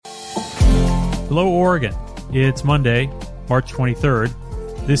Hello, Oregon. It's Monday, March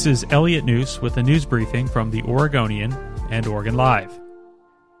 23rd. This is Elliot Noose with a news briefing from The Oregonian and Oregon Live.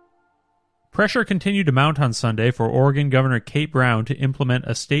 Pressure continued to mount on Sunday for Oregon Governor Kate Brown to implement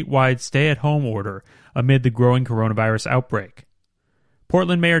a statewide stay-at-home order amid the growing coronavirus outbreak.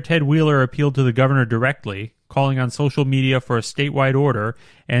 Portland Mayor Ted Wheeler appealed to the governor directly, calling on social media for a statewide order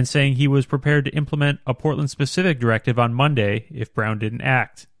and saying he was prepared to implement a Portland-specific directive on Monday if Brown didn't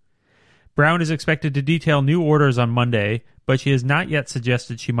act. Brown is expected to detail new orders on Monday, but she has not yet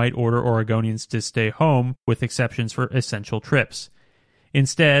suggested she might order Oregonians to stay home, with exceptions for essential trips.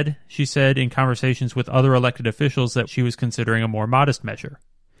 Instead, she said in conversations with other elected officials that she was considering a more modest measure.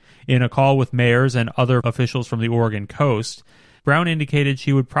 In a call with mayors and other officials from the Oregon coast, Brown indicated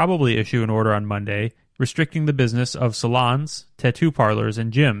she would probably issue an order on Monday restricting the business of salons, tattoo parlors,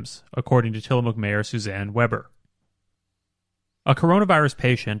 and gyms, according to Tillamook Mayor Suzanne Weber. A coronavirus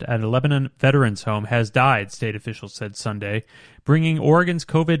patient at a Lebanon veterans home has died, state officials said Sunday, bringing Oregon's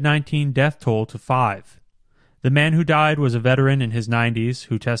COVID-19 death toll to 5. The man who died was a veteran in his 90s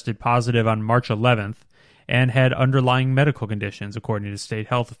who tested positive on March 11th and had underlying medical conditions, according to state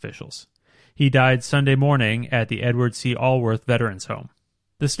health officials. He died Sunday morning at the Edward C. Allworth Veterans Home.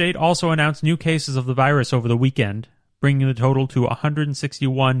 The state also announced new cases of the virus over the weekend, bringing the total to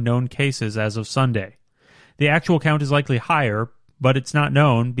 161 known cases as of Sunday. The actual count is likely higher, but it's not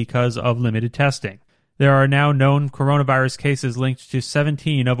known because of limited testing. There are now known coronavirus cases linked to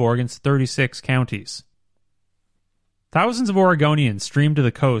 17 of Oregon's 36 counties. Thousands of Oregonians streamed to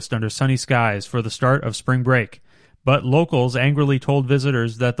the coast under sunny skies for the start of spring break, but locals angrily told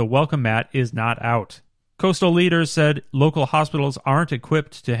visitors that the welcome mat is not out. Coastal leaders said local hospitals aren't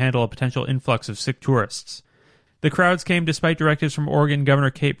equipped to handle a potential influx of sick tourists. The crowds came despite directives from Oregon Governor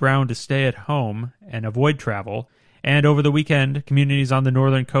Kate Brown to stay at home and avoid travel, and over the weekend, communities on the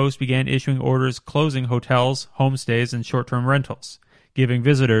northern coast began issuing orders closing hotels, homestays, and short-term rentals, giving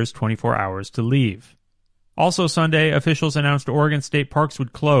visitors 24 hours to leave. Also Sunday, officials announced Oregon state parks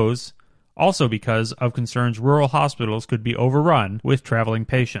would close, also because of concerns rural hospitals could be overrun with traveling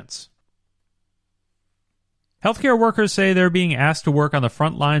patients. Healthcare workers say they're being asked to work on the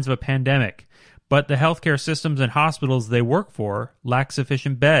front lines of a pandemic, but the healthcare systems and hospitals they work for lack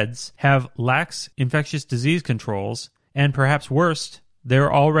sufficient beds, have lax infectious disease controls, and perhaps worst,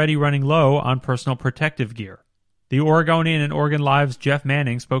 they're already running low on personal protective gear. The Oregonian and Oregon Live's Jeff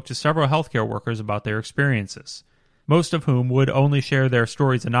Manning spoke to several healthcare workers about their experiences, most of whom would only share their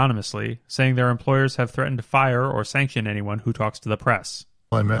stories anonymously, saying their employers have threatened to fire or sanction anyone who talks to the press.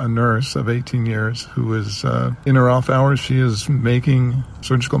 I met a nurse of 18 years who is, in her off hours, she is making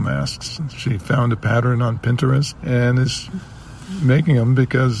surgical masks. She found a pattern on Pinterest and is making them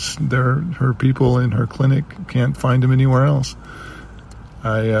because her people in her clinic can't find them anywhere else.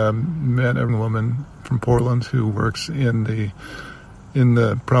 I met a woman from Portland who works in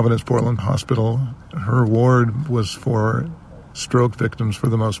the Providence Portland Hospital. Her ward was for stroke victims for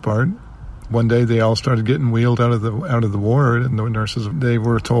the most part. One day they all started getting wheeled out of the ward, and the nurses, they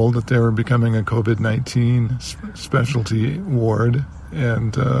were told that they were becoming a COVID-19 specialty ward,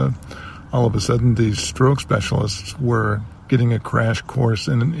 and all of a sudden these stroke specialists were getting a crash course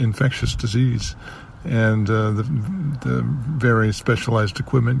in infectious disease and the very specialized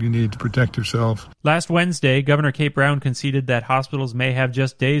equipment you need to protect yourself. Last Wednesday, Governor Kate Brown conceded that hospitals may have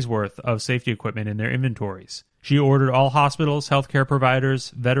just days' worth of safety equipment in their inventories. She ordered all hospitals, healthcare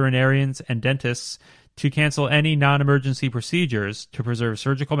providers, veterinarians, and dentists to cancel any non-emergency procedures to preserve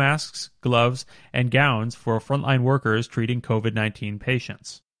surgical masks, gloves, and gowns for frontline workers treating COVID-19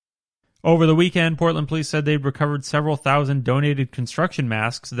 patients. Over the weekend, Portland police said they'd recovered several thousand donated construction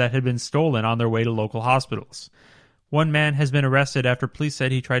masks that had been stolen on their way to local hospitals. One man has been arrested after police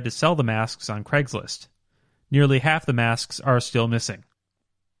said he tried to sell the masks on Craigslist. Nearly half the masks are still missing.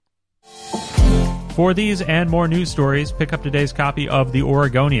 For these and more news stories, pick up today's copy of The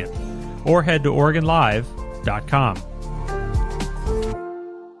Oregonian or head to OregonLive.com.